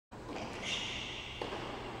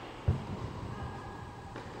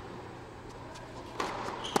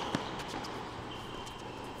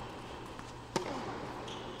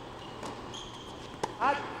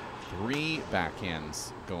3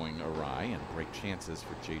 backhands going awry and break chances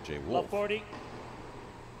for J.J. Wolf. 40.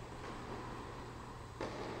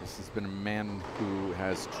 This has been a man who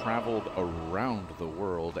has traveled around the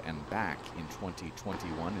world and back in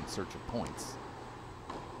 2021 in search of points.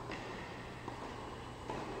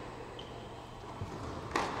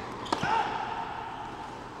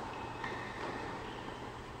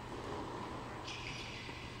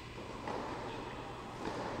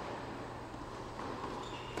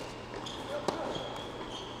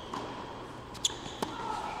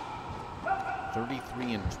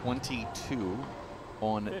 And 22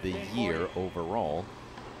 on the year overall.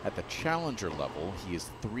 At the challenger level, he is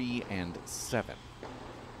 3 and 7.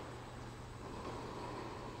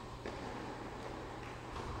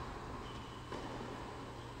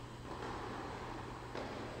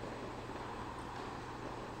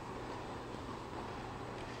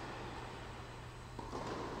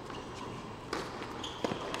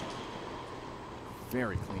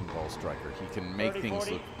 Very clean ball striker. He can make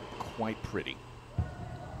things look quite pretty.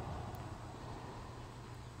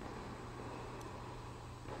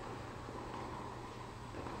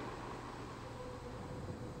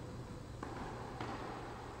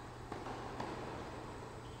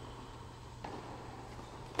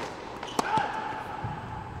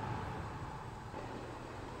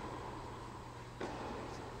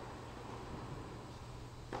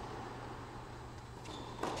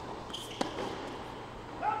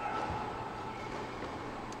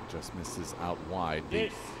 Just misses out wide. The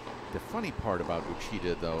funny part about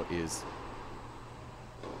Uchida, though, is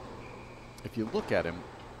if you look at him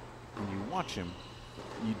and you watch him,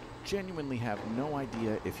 you genuinely have no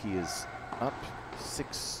idea if he is up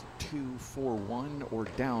 6-2, 4-1 or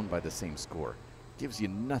down by the same score. Gives you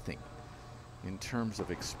nothing in terms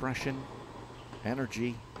of expression,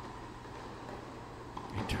 energy.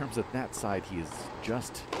 In terms of that side, he is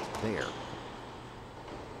just there.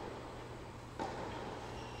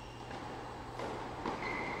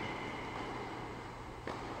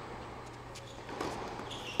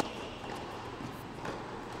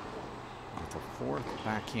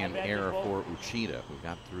 Backhand error for Uchida, who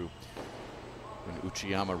got through when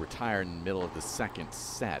Uchiyama retired in the middle of the second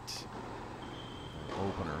set.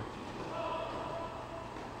 Opener.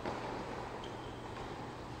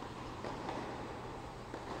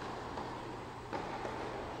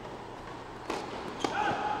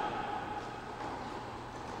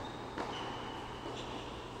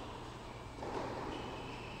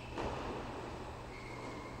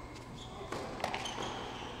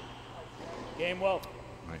 Game well.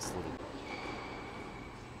 Nice little.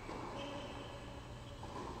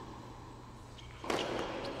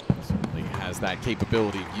 Certainly has that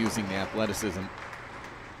capability of using the athleticism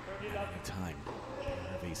any time.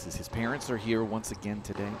 His parents are here once again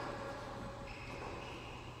today.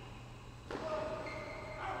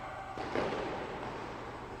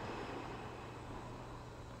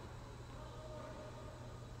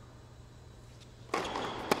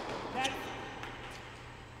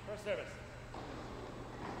 First service.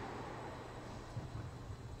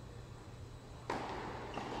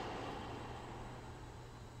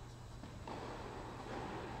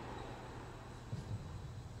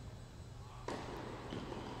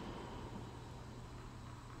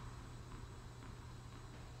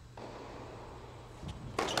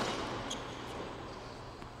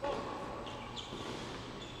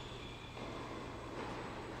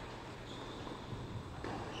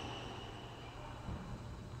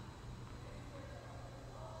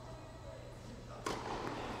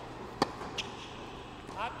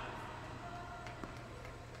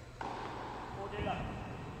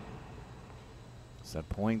 Set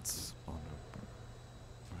points on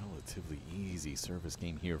a relatively easy service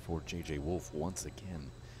game here for J.J. Wolf once again.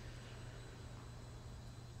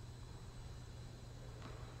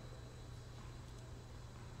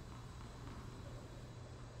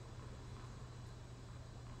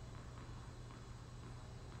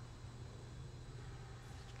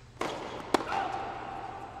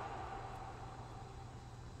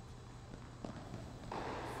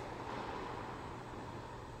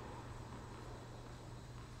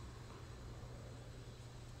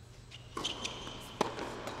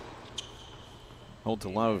 Hold to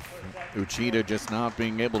love Uchida just not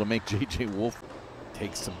being able to make J.J. Wolf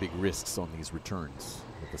take some big risks on these returns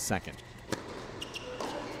with the second.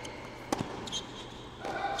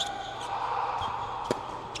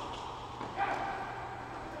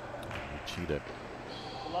 Uchida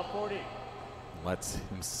lets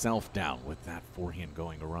himself down with that forehand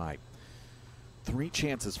going awry. 3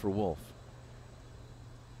 chances for Wolf.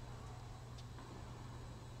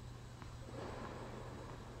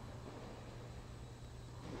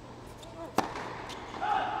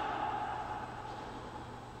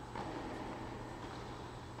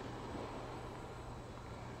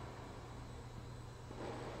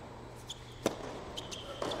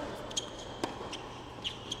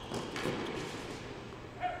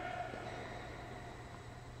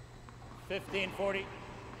 15-40.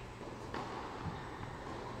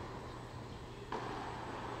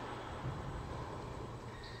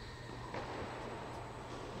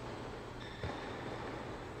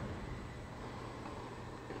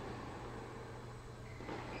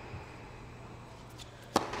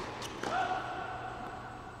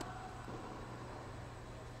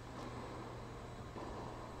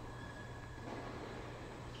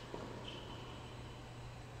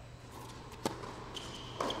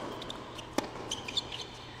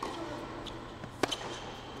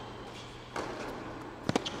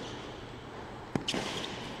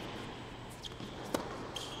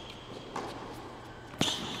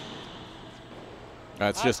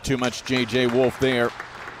 That's just too much J.J. Wolf there.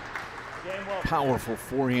 Game well. Powerful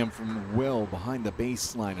forehand from well behind the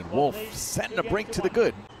baseline, and Wolf setting a break to the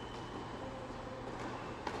good.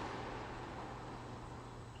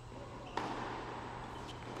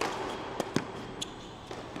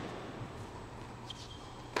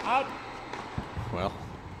 Out. Well,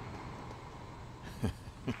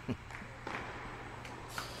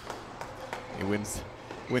 he wins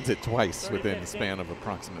it twice within the span of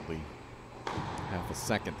approximately half a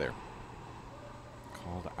second there.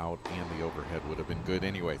 Called out, and the overhead would have been good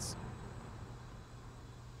anyways.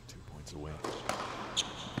 2 points away. Looking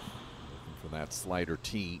for that slider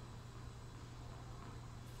tee.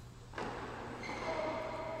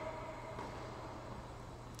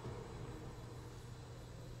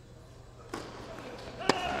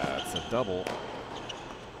 That's a double.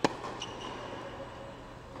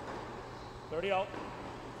 30 all.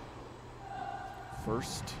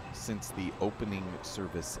 First since the opening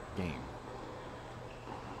service game.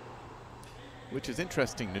 Which is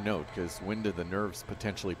interesting to note, because when do the nerves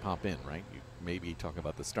potentially pop in, right? You maybe talk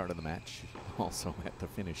about the start of the match, also at the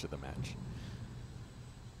finish of the match.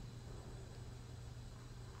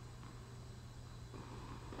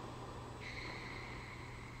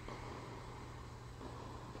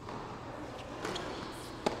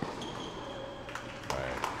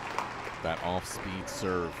 That off-speed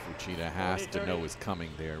serve, Uchida has to know is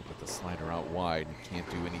coming there with the slider out wide. He can't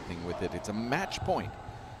do anything with it. It's a match point.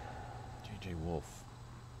 J.J. Wolf.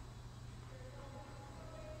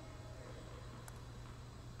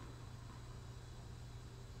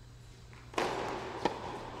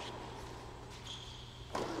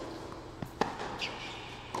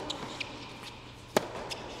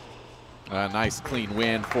 A nice clean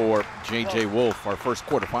win for J.J. Wolf, our first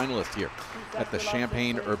quarterfinalist here at the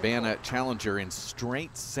Champaign Urbana Challenger in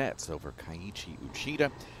straight sets over Kaichi Uchida.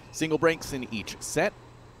 Single breaks in each set.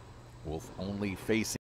 Wolf only facing